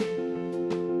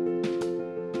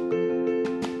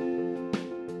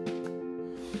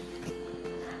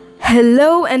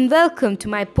Hello and welcome to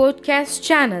my podcast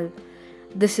channel.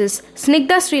 This is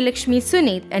Snigdha Sri Lakshmi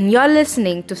Sunit and you're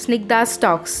listening to Snigdha's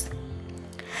Talks.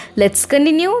 Let's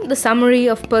continue the summary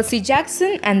of Percy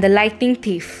Jackson and the Lightning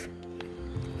Thief.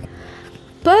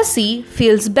 Percy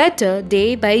feels better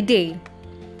day by day.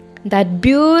 That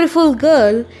beautiful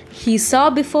girl he saw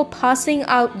before passing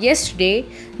out yesterday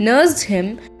nursed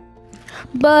him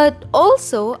but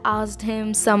also asked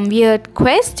him some weird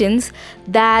questions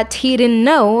that he didn't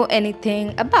know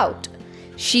anything about.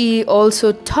 She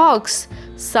also talks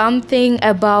something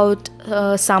about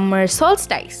summer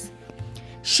solstice.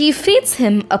 She feeds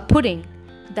him a pudding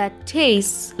that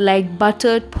tastes like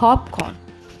buttered popcorn.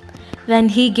 When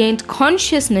he gained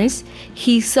consciousness,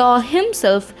 he saw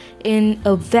himself in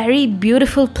a very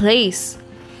beautiful place.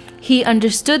 He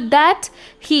understood that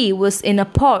he was in a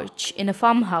porch in a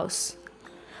farmhouse.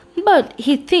 But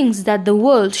he thinks that the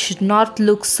world should not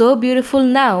look so beautiful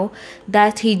now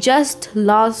that he just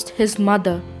lost his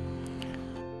mother.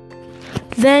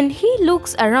 When he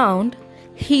looks around,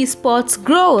 he spots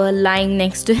Grover lying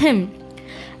next to him,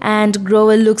 and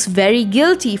Grover looks very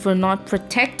guilty for not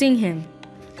protecting him.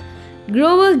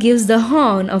 Grover gives the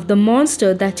horn of the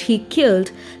monster that he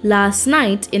killed last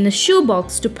night in a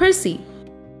shoebox to Percy.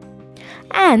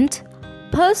 And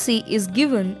Percy is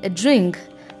given a drink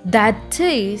that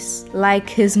tastes like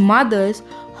his mother's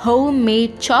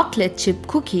homemade chocolate chip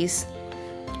cookies.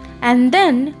 And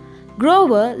then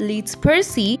Grover leads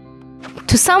Percy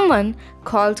to someone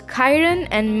called Chiron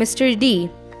and Mr. D.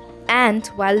 And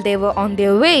while they were on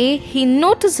their way, he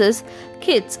notices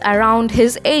kids around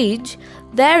his age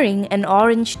wearing an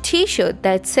orange t-shirt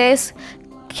that says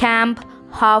Camp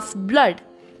Half-Blood.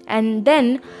 And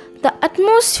then the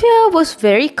atmosphere was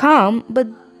very calm, but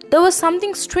there was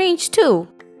something strange too.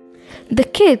 The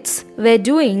kids were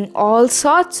doing all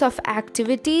sorts of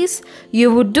activities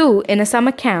you would do in a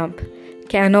summer camp.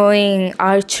 Canoeing,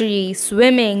 archery,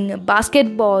 swimming,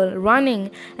 basketball, running,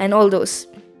 and all those.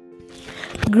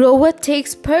 Grover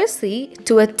takes Percy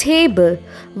to a table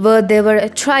where there were a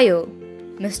trio,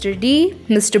 Mr. D,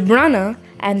 Mr. Brunner,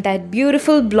 and that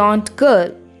beautiful blonde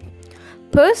girl.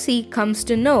 Percy comes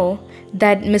to know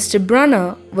that Mr.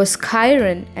 Brunner was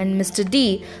Chiron and Mr.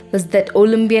 D was that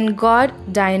Olympian god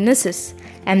Dionysus,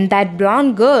 and that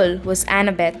blonde girl was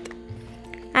Annabeth.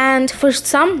 And for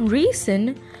some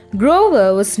reason,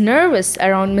 Grover was nervous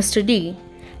around Mr. D,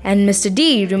 and Mr.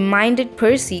 D reminded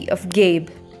Percy of Gabe.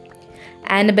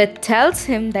 Annabeth tells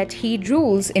him that he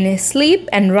drools in his sleep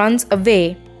and runs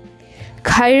away.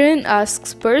 Chiron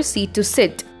asks Percy to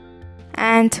sit,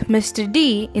 and Mr.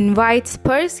 D invites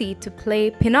Percy to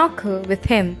play Pinochle with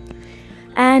him.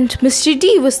 And Mr.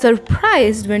 D was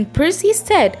surprised when Percy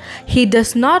said he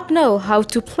does not know how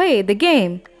to play the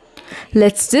game.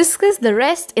 Let's discuss the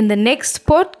rest in the next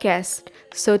podcast.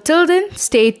 So till then,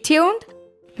 stay tuned.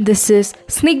 This is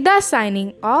Snigdha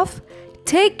signing off.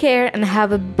 Take care and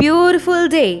have a beautiful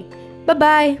day.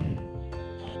 Bye-bye.